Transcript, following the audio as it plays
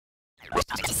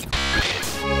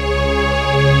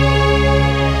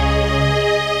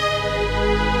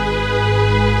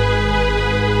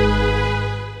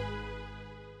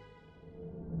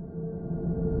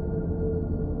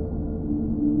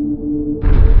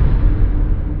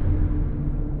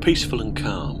Peaceful and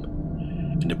calm,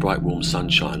 in the bright warm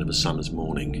sunshine of a summer's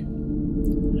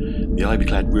morning, the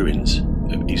ivy-clad ruins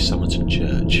of East Somerton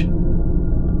Church.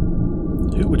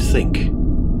 Who would think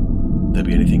there'd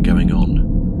be anything going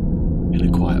on in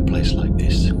a quiet place like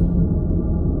this?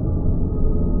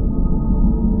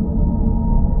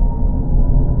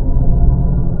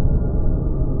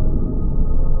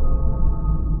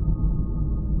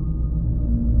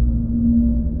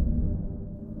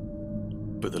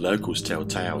 But the locals tell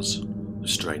tales of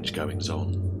strange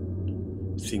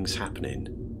goings-on, things happening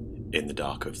in the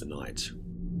dark of the night.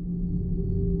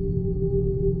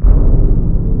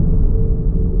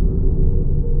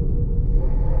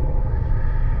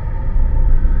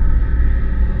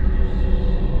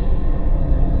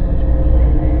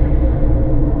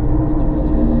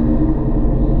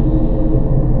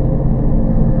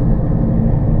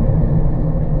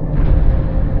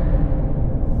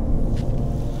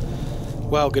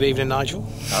 Well, good evening, Nigel.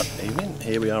 Good evening.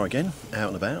 Here we are again, out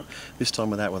and about. This time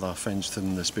with our friends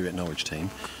from the Spirit Norwich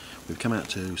team. We've come out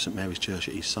to St Mary's Church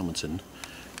at East Somerton,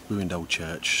 ruined old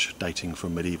church dating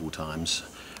from medieval times.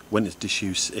 Went into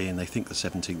disuse in, they think, the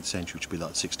 17th century, which would be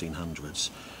like 1600s.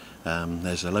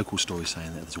 There's a local story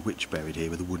saying that there's a witch buried here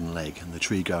with a wooden leg, and the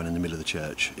tree growing in the middle of the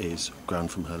church is grown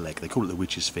from her leg. They call it the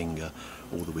witch's finger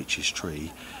or the witch's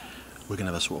tree. We're going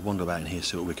to have a sort of wander about in here,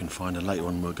 see what we can find, and later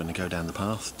on we're going to go down the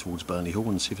path towards Burnley Hall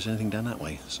and see if there's anything down that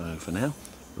way. So for now,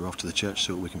 we're off to the church,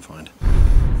 see what we can find.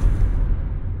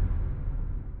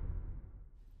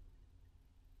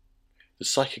 The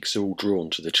psychics are all drawn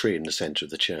to the tree in the centre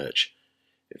of the church.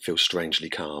 It feels strangely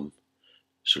calm,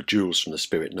 so Jules from the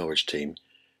Spirit Norwich team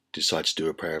decides to do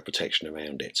a prayer of protection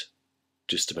around it,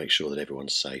 just to make sure that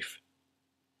everyone's safe.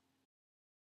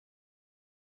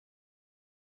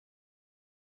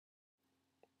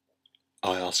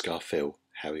 I ask our Phil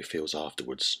how he feels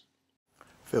afterwards.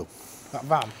 Phil, That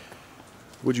van.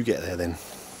 what'd you get there then?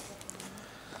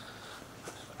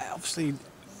 Obviously,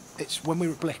 it's when we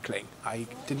were at Blickley, I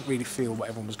didn't really feel what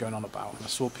everyone was going on about, and I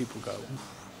saw people go.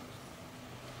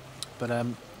 But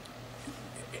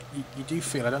you do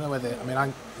feel. I don't know whether. I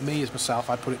mean, me as myself,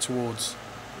 I put it towards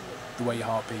the way your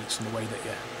heart beats and the way that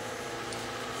your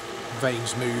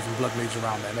veins move and blood moves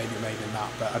around there. Maybe it may have been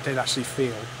that, but I did actually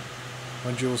feel.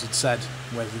 When Jules had said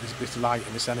whether this light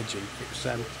and this energy, it was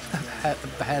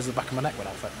the hairs at the back of my neck went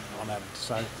off on end.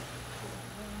 So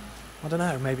I don't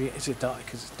know. Maybe is it dark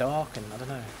because it's dark, and I don't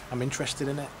know. I'm interested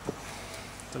in it.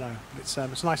 I don't know. It's a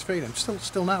nice feeling.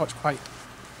 Still now, it's quite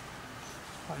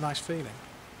a nice feeling.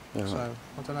 Yeah, so right.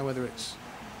 I don't know whether it's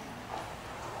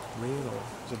real or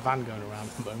there's a van going around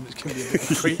at the moment. It's going to be a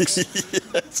bit of creaks. Yeah,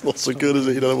 it's not so good, is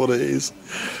it? You don't know what it is.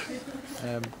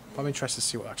 I'm interested to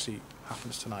see what actually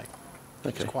happens tonight.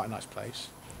 Okay. It's quite a nice place.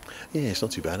 Yeah, it's not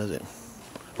too bad, is it?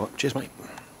 Right, cheers, mate.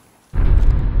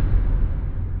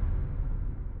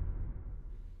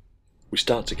 We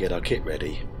start to get our kit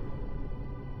ready.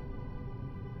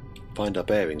 Find our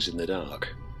bearings in the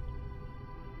dark.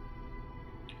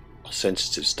 Our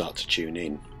sensitives start to tune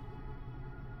in.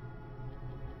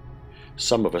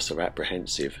 Some of us are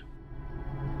apprehensive,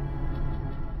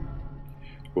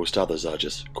 whilst others are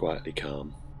just quietly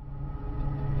calm,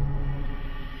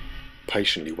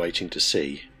 patiently waiting to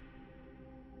see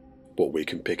what we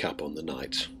can pick up on the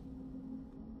night.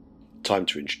 Time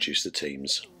to introduce the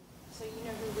teams. So you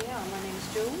know who we are. My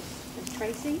name's Jules, there's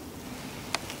Tracy,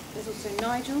 there's also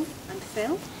Nigel and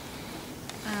Phil,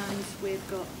 and we've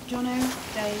got Jono,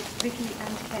 Dave, Vicky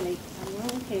and Kelly, and we're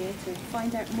all here to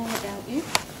find out more about you,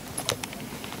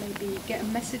 maybe get a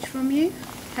message from you,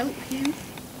 help you.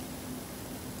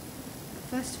 But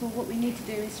first of all, what we need to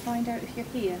do is find out if you're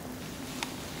here.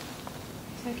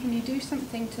 So can you do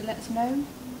something to let us know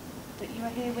that you are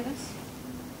here with us?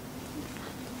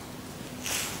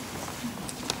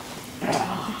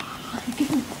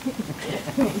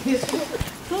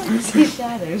 Can't see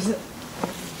shadows.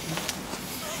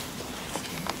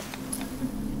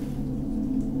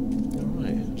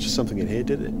 Alright, just something in here,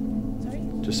 did it? Sorry?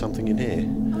 Just something in here?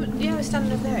 Oh, yeah, I was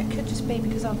standing over there. It could just be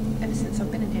because ever since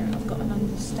I've been in here, I've got an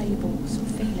unstable sort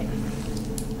of feeling,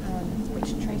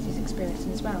 which Tracy's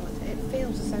experiencing as well. It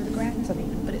feels as though the ground's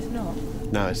uneven, but it's not.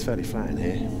 No, it's fairly flat in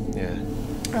here, yeah.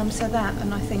 So that,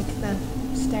 and I think the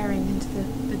staring into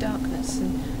the darkness,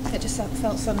 and it just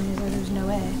felt suddenly as though there was no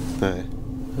air. No.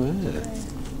 We'll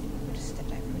just step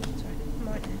back from it, sorry. I'm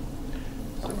right now.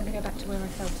 So I'm going to go back to where I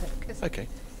felt it. 'Cause Okay.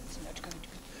 it's not going to be.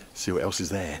 see what else is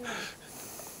there.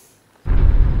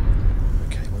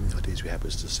 Okay, one of the ideas we had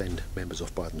was to send members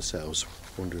off by themselves,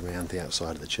 wandering around the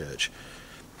outside of the church.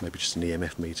 Maybe just an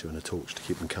EMF meter and a torch to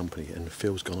keep them company. And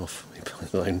Phil's gone off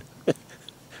alone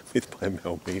with my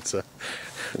ml meter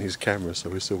and his camera, so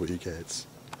we'll see what he gets.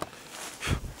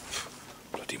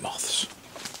 Bloody moths.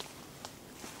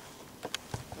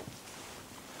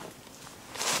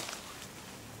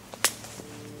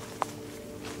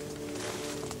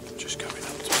 Just going up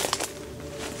to it.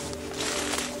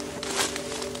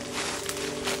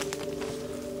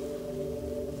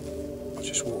 I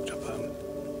just walked up.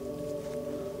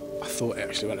 I thought it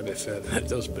actually went a bit further than it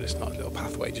does, but it's not. A little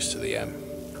pathway just to the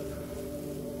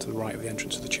right of the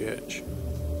entrance of the church.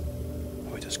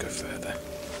 Oh, it does go further.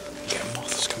 You get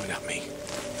moths coming at me.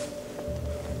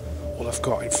 All I've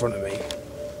got in front of me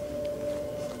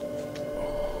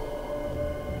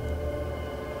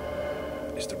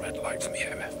is the red light from the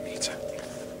EMF meter.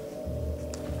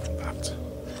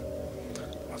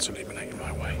 That's illuminating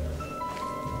my way.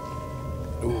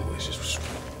 Ooh, this is...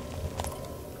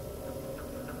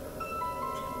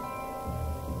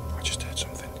 I just heard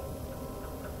something.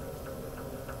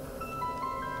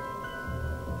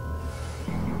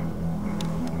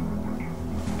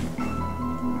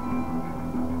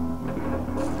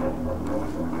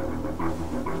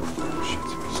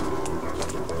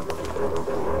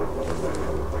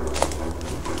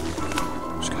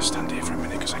 I'm just going to stand here for a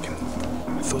minute because I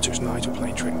thought it was Nigel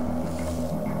playing trick.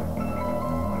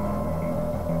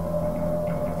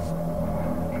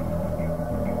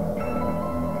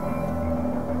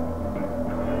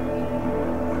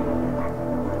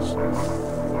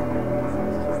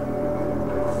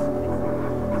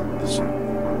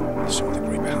 There's some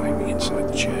debris behind me inside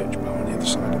the church, but on the other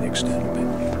side of the external bit.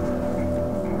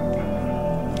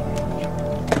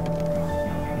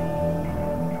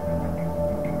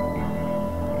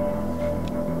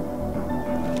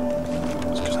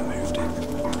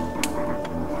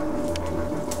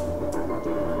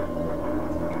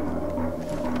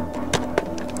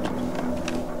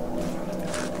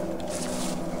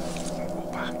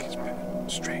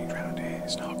 Strange round here.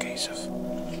 It's not a case of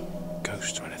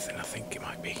ghosts or anything. I think it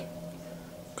might be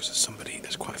because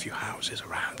there's quite a few houses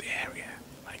around the area.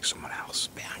 Like someone else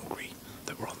a bit angry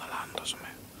that we're on the land or something.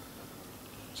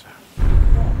 So.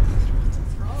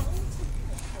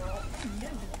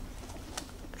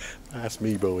 That's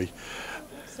me, boy.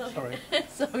 Sorry.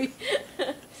 Sorry.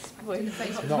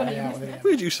 Not me out with it.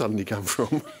 Where'd you suddenly come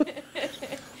from?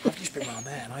 I've just been round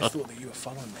there and I thought that you were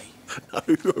following me.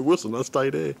 No, I wasn't. I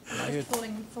stayed here.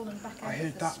 Falling back out. I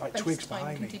heard that like twigs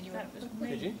behind me. Did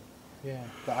you? Yeah,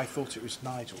 but I thought it was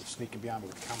Nigel sneaking behind me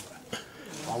with the camera.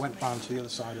 I went round to the other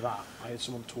side of that. I heard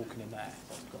someone talking in there.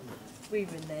 We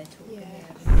were in there talking.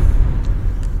 Yeah.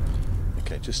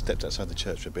 Okay, just stepped outside the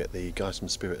church for a bit. The guys from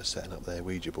Spirit are setting up their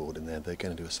Ouija board in there. They're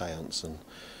going to do a seance and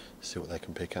see what they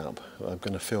can pick up. I'm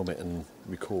going to film it and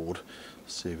record,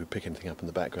 see if we pick anything up in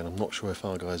the background. I'm not sure if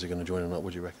our guys are going to join or not.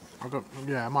 What do you reckon?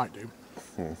 Yeah, I might do.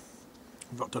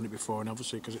 I've not done it before, and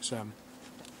obviously because it's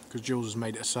because Jules has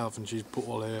made it herself and she's put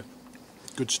all her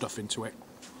good stuff into it.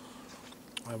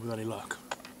 With any luck,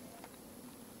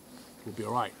 we'll be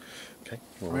all right. Okay.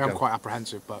 Well, I'm quite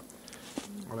apprehensive, but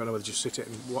I don't know whether to just sit it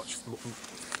and watch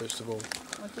first of all.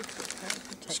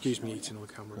 Excuse me eating on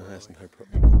the camera. That's no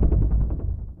problem.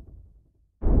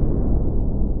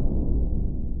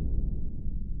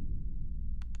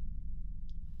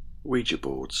 Ouija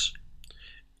boards,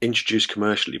 introduced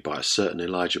commercially by a certain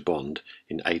Elijah Bond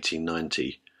in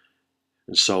 1890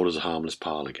 and sold as a harmless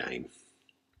parlour game.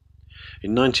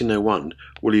 In 1901,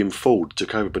 William Ford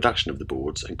took over production of the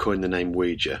boards and coined the name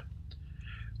Ouija.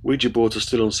 Ouija boards are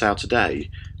still on sale today,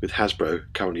 with Hasbro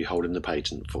currently holding the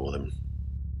patent for them.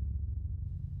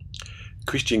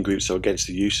 Christian groups are against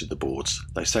the use of the boards.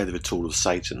 They say they're a tool of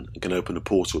Satan and can open a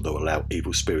portal that will allow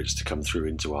evil spirits to come through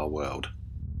into our world.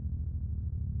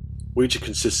 Ouija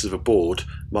consists of a board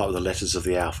marked with the letters of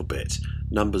the alphabet,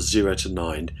 numbers 0 to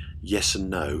 9, yes and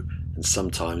no, and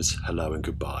sometimes hello and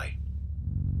goodbye.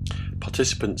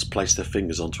 Participants place their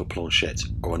fingers onto a planchette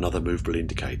or another movable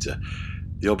indicator,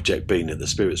 the object being that the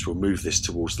spirits will move this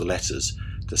towards the letters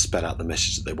to spell out the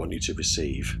message that they want you to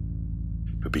receive.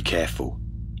 But be careful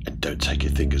and don't take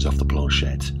your fingers off the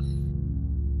planchette.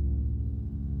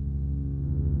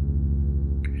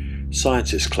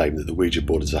 Scientists claim that the Ouija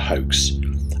board is a hoax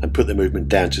and put the movement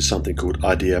down to something called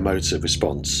ideomotor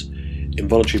response,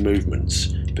 involuntary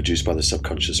movements produced by the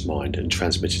subconscious mind and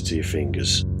transmitted to your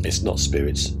fingers. It's not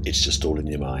spirits, it's just all in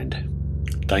your mind.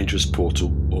 Dangerous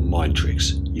portal or mind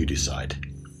tricks, you decide.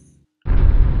 Left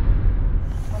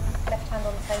hand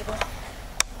on the table.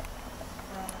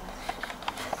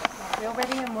 You're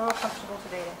ready and we're all comfortable to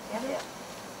do this, yeah? Yeah.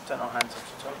 Don't know hands up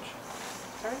to touch.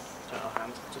 Sorry? Don't know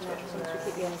hands up to touch. No.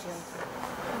 Keep the energy on.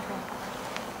 Okay.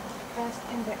 First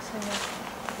index finger.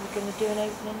 We're going to do an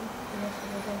opening. Yes,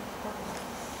 we're going to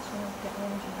just want to get the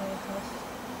energy here first.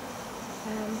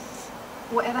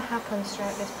 Whatever happens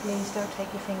throughout this, please don't take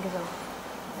your fingers off.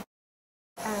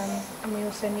 And we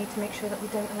also need to make sure that we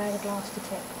don't allow the glass to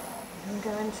tip. I'm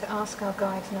going to ask our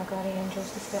guides and our guardian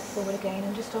angels to step forward again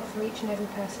and just offer each and every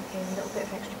person here a little bit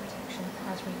of extra protection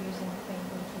as we're using the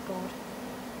Ouija board.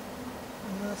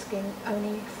 I'm asking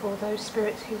only for those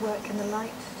spirits who work in the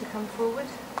light to come forward.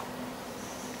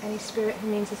 Any spirit who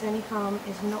means us any harm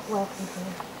is not welcome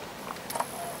here.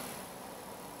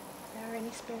 If there are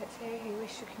any spirits here who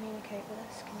wish to communicate with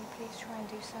us, can you please try and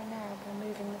do so now by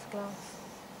moving this glass?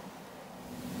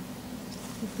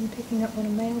 We've been picking up on a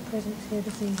male presence here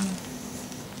this evening.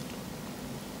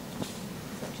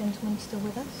 Is that gentleman still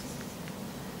with us?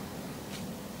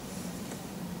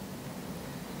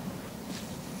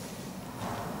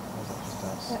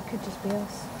 That could just be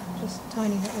us. Just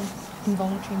tiny little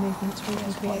involuntary movements we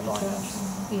can create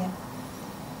ourselves. Yeah.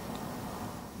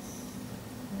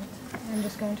 Right. I'm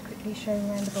just going to quickly show you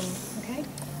around the board, okay?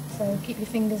 So keep your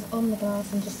fingers on the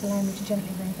glass and just allow me to gently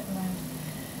move it around.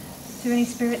 To any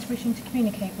spirits wishing to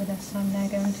communicate with us, I'm now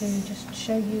going to just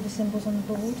show you the symbols on the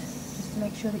board, just to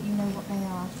make sure that you know what they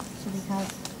are. So we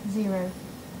have 0,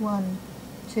 1,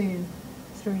 2,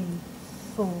 3,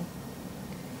 4,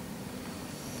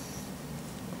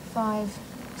 5,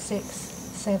 6,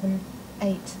 7,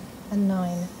 8, and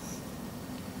 9.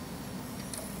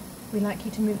 We'd like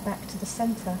you to move back to the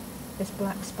centre, this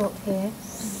black spot here,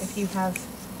 if you have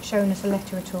shown us a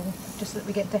letter at all, just so that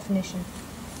we get definition.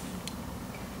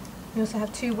 We also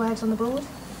have 2 words on the board,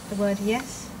 the word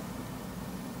yes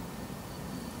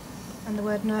and the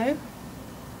word no.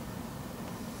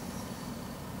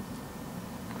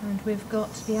 And we've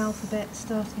got the alphabet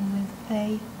starting with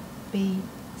A, B,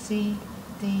 C,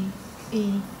 D,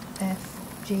 E, F,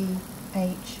 G,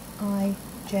 H, I,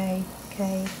 J,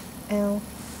 K, L,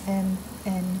 M,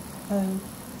 N, O,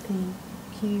 P,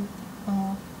 Q,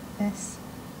 R, S,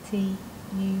 T,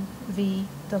 U, V,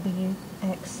 W,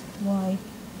 X, Y,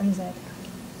 and Z.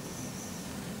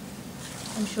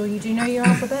 I'm sure you do know your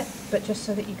alphabet, but just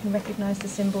so that you can recognise the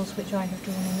symbols which I have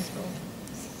drawn on this board.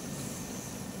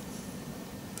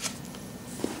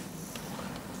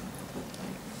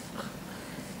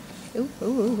 Ooh,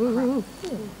 ooh, ooh, ooh,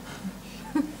 ooh.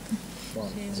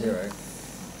 1, 0.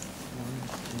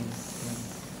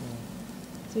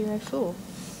 0, 4.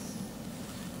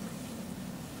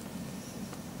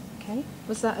 Okay,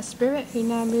 was that a spirit who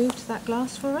now moved that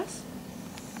glass for us?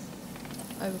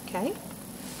 Okay.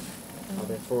 Are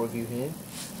there 4 of you here?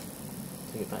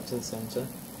 Take it back to the centre.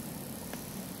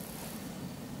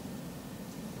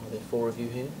 Are there 4 of you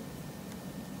here?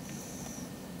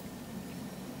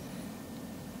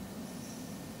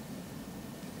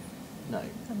 No.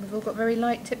 And we've all got very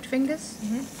light tipped fingers?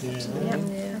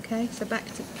 Absolutely. Yeah. Okay, so back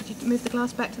to, could you move the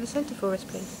glass back to the centre for us,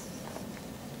 please?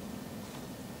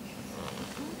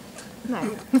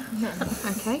 No.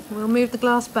 Okay, we'll move the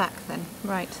glass back then.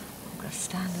 Right. I'm going to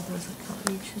stand otherwise I can't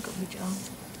reach. I've got to reach your arms.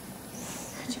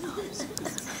 Reach your arms.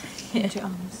 Reach your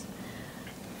arms.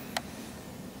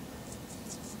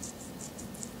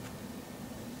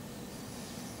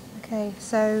 Okay,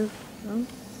 so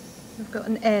we've got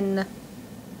an N.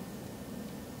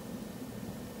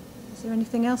 Is there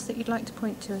anything else that you'd like to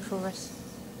point to for us?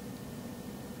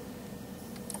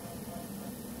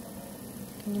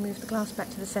 Can you move the glass back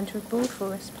to the centre of the board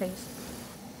for us, please?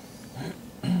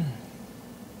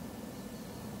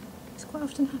 This quite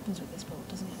often happens with this board,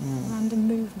 doesn't it? Random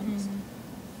movements.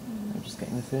 I'm just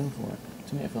getting the feeling for it.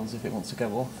 To me it feels as if it wants to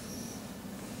go off.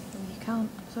 Oh, you can't.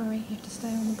 Sorry, you have to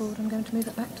stay on the board. I'm going to move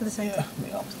it back to the centre. Yeah,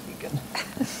 my arms are vegan.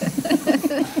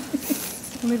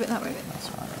 Move it that way a bit. That's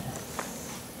right.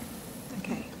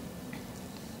 Okay.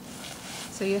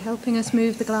 So you're helping us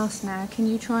move the glass now. Can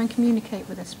you try and communicate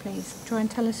with us, please? Try and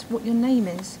tell us what your name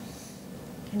is.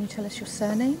 Can you tell us your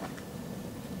surname?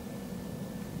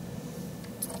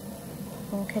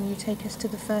 Or can you take us to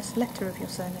the first letter of your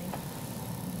surname?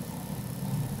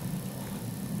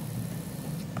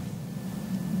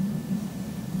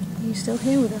 Are you still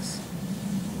here with us?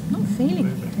 Not feeling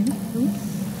anything. Ooh.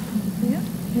 Yeah,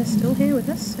 you're still here with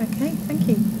us. Okay, thank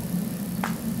you.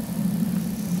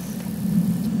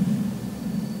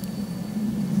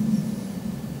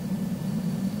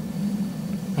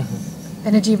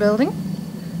 Energy building.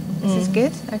 This is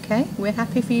good. Okay, we're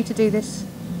happy for you to do this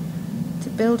to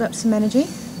build up some energy.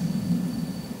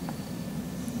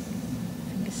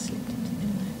 Fingers slipped into the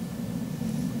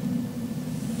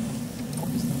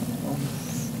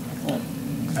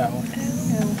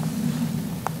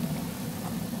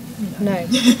No.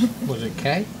 Was it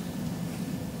K?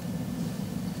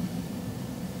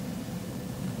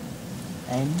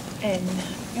 N. N.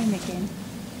 N again.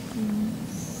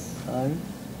 O.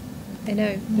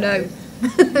 N-O. No.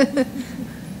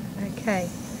 Okay.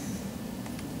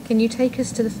 Can you take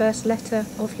us to the first letter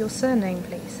of your surname,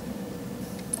 please?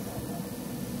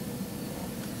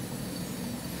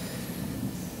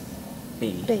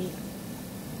 B. B.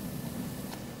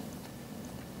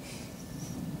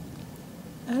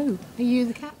 Oh, are you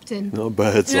the captain? Not a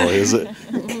bird's eye, is it? I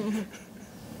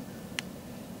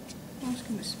was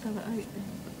going to spell it out then.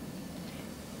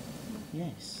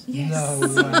 Yes. Yes. No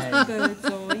way. Bird's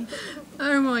eye.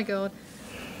 Oh my god.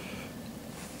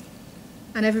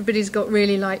 And everybody's got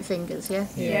really light fingers, yeah?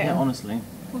 Yeah, honestly.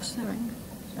 What's that?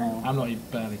 L. I'm not even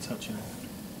barely touching it.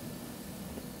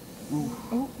 Ooh.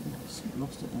 Oh.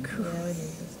 Lost it then.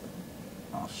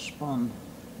 Oh, spun.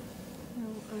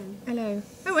 Hello.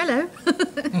 Oh, hello.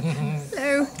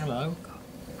 Hello. Hello.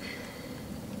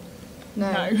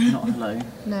 No. Not hello.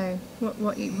 No.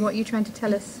 What are you trying to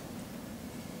tell us?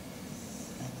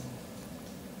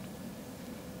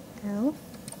 L.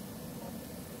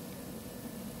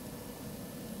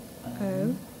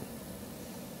 O.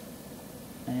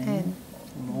 N.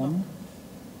 Ron.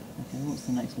 Okay, what's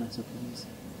the next letter, please?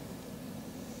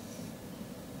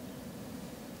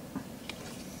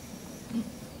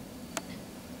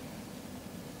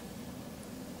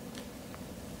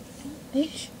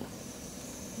 H.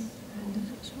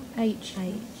 H.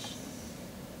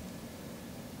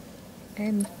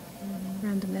 N.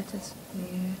 Random letters.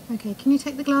 Yeah. Okay, can you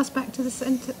take the glass back to the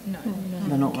centre? No.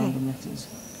 They're not Okay. random letters.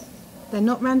 They're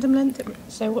not random letters.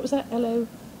 So what was that? L-O?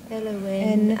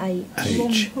 L-O-N-H.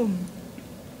 H.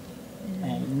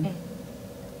 N.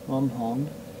 Ron Hon.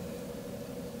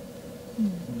 No.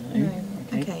 No.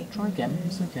 Okay. Okay. Try again.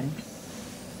 It's okay.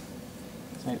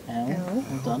 So L. L.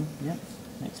 Well done. Yep.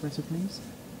 Next letter, please.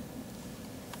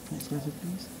 Next letter,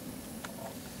 please.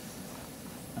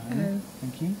 O. O.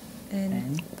 Thank you. N.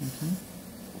 N. Thank you.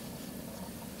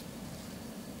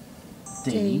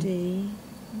 D. D.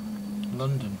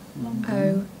 London. London.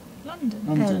 O. London.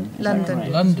 London. N. Is that London.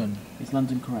 correct? London. Is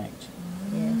London correct?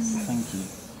 Yes. Thank you.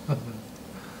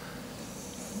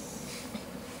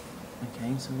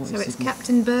 Okay, so what So is it's the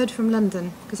Captain Bird from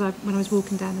London, because when I was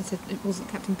walking down I said it wasn't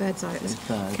Captain Bird's eye, it was It's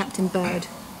Bird. Captain Bird.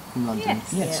 from London?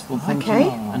 Yes. Yes. Yeah. Well, thank Okay. you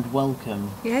and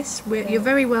welcome. Yes, you're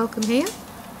very welcome here.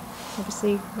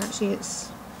 Obviously, actually it's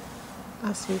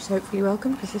us who's hopefully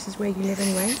welcome, because this is where you live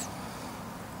anyway.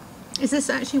 Is this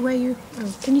actually where you...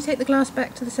 Oh, can you take the glass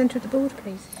back to the centre of the board,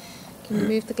 please? Can you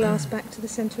move the glass back to the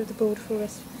centre of the board for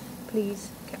us, please,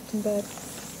 Captain Bird?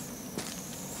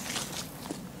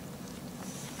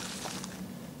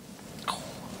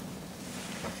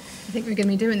 I think we're going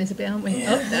to be doing this a bit, aren't we?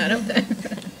 Yeah. Up, down, up, down.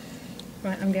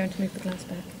 Right, I'm going to move the glass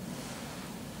back.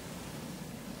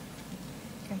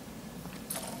 Okay.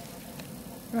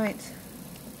 Right.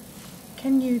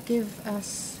 Can you give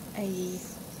us a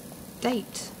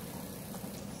date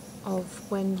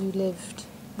of when you lived,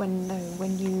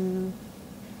 when you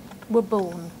were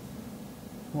born?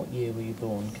 What year were you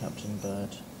born, Captain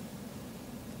Bird?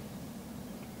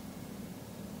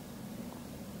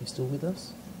 You still with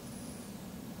us?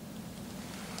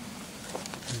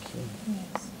 Thank you.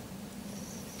 Yes.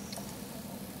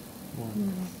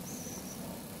 One.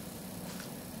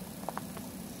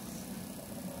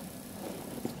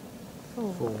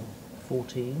 4.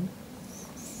 14.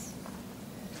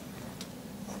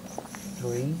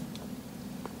 3.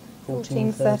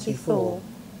 1434.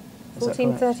 Is that correct?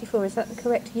 1434, is that the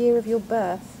correct year of your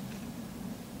birth?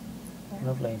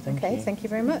 Lovely, thank Okay, you. thank you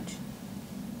very much.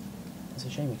 It's a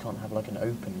shame we can't have like an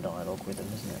open dialogue with them,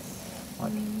 isn't it?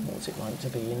 Like, what's it like to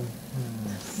be in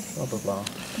blah blah blah.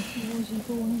 Was you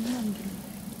born in London?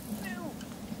 No.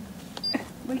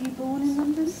 Were you born in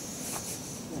London?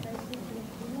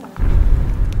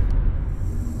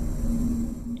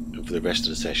 And for the rest of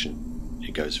the session,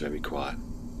 it goes very quiet.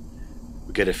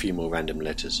 We get a few more random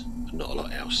letters, and not a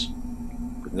lot else.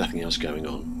 With nothing else going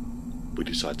on, we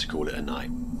decide to call it a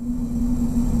night.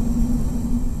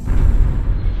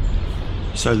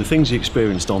 So the things you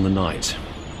experienced on the night.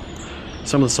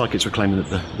 Some of the psychics were claiming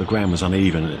that the ground was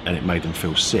uneven and it made them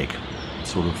feel sick,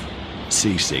 sort of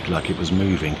seasick, like it was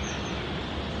moving.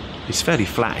 It's fairly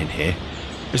flat in here.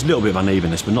 There's a little bit of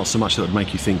unevenness, but not so much that would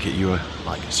make you think that you were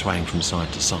like swaying from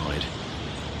side to side.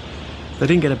 They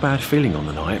didn't get a bad feeling on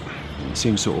the night. It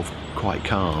seemed sort of quite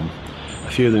calm.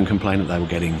 A few of them complained that they were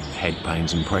getting head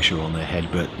pains and pressure on their head,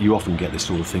 but you often get this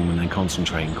sort of thing when they're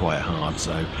concentrating quite hard,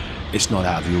 so it's not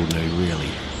out of the ordinary really.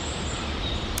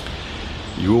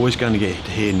 You're always going to get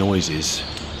to hear noises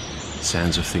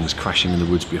sounds of things crashing in the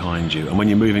woods behind you, and when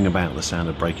you're moving about, the sound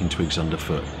of breaking twigs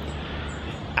underfoot.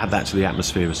 Add that to the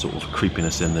atmosphere of sort of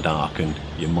creepiness in the dark, and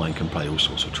your mind can play all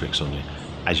sorts of tricks on you.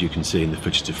 As you can see in the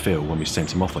footage of Phil when we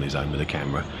sent him off on his own with a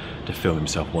camera to film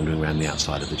himself wandering around the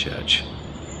outside of the church.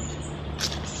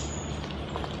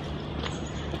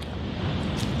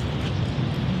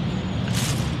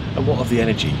 And what of the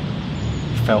energy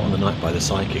felt on the night by the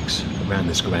psychics around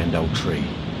this grand old tree?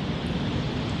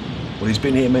 Well, he's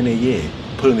been here many a year,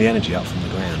 pulling the energy up from the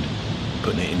ground,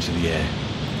 putting it into the air.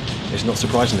 It's not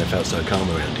surprising they felt so calm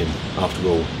around him. After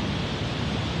all,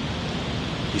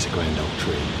 he's a grand old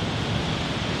tree.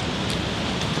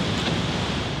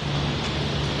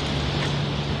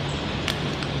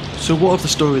 So what of the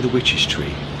story of the witch's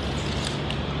tree?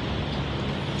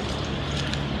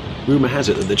 Rumour has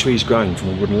it that the tree's growing from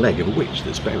a wooden leg of a witch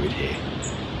that's buried here.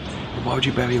 But why would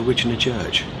you bury a witch in a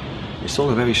church? It's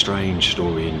all a very strange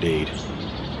story indeed.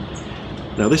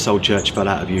 Now, this old church fell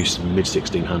out of use in the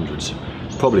mid-1600s,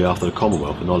 probably after the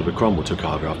Commonwealth and Oliver Cromwell took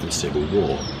over after the Civil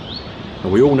War.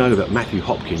 And we all know that Matthew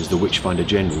Hopkins, the Witchfinder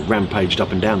General, rampaged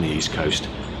up and down the East Coast,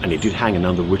 and he did hang a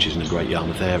number of witches in the Great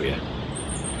Yarmouth area.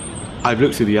 I've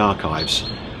looked through the archives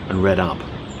and read up,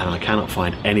 and I cannot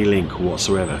find any link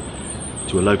whatsoever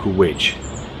to a local witch,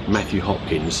 Matthew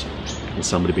Hopkins, and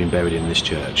somebody being buried in this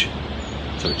church.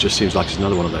 So it just seems like it's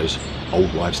another one of those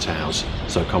old wives' tales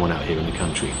so common out here in the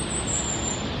country.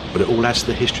 But it all adds to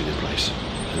the history of the place,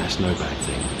 and that's no bad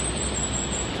thing.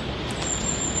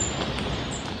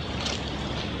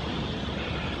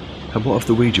 And what of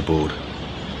the Ouija board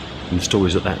and the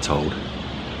stories that told?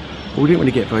 Well, we didn't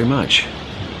really get very much.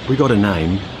 We got a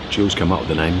name, Jules came up with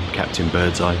the name, Captain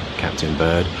Birdseye, Captain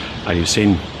Bird, and you've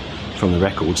seen from the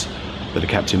records that a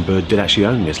Captain Bird did actually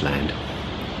own this land.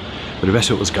 But the rest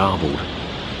of it was garbled,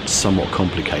 somewhat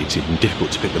complicated and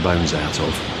difficult to pick the bones out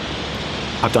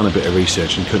of. I've done a bit of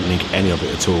research and couldn't link any of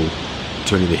it at all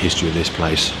to any of the history of this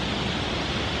place.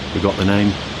 We got the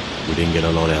name, we didn't get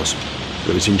a lot else,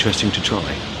 but it was interesting to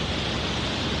try.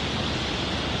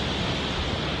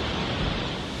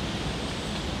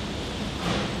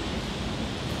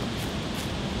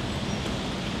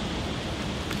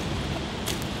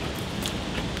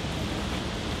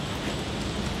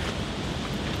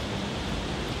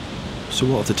 So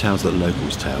what of the tales that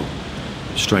locals tell?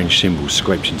 Strange symbols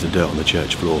scraped into dirt on the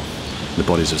church floor, the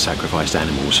bodies of sacrificed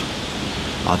animals.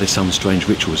 Are there some strange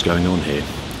rituals going on here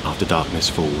after darkness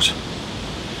falls?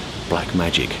 Black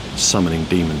magic, summoning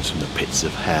demons from the pits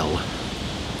of hell.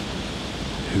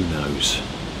 Who knows?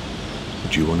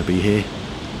 Would you want to be here,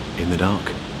 in the dark,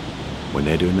 when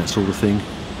they're doing that sort of thing?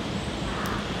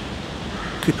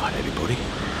 Good night, everybody.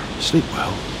 Sleep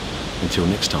well. Until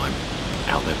next time,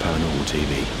 Out There Paranormal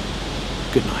TV.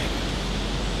 Good night.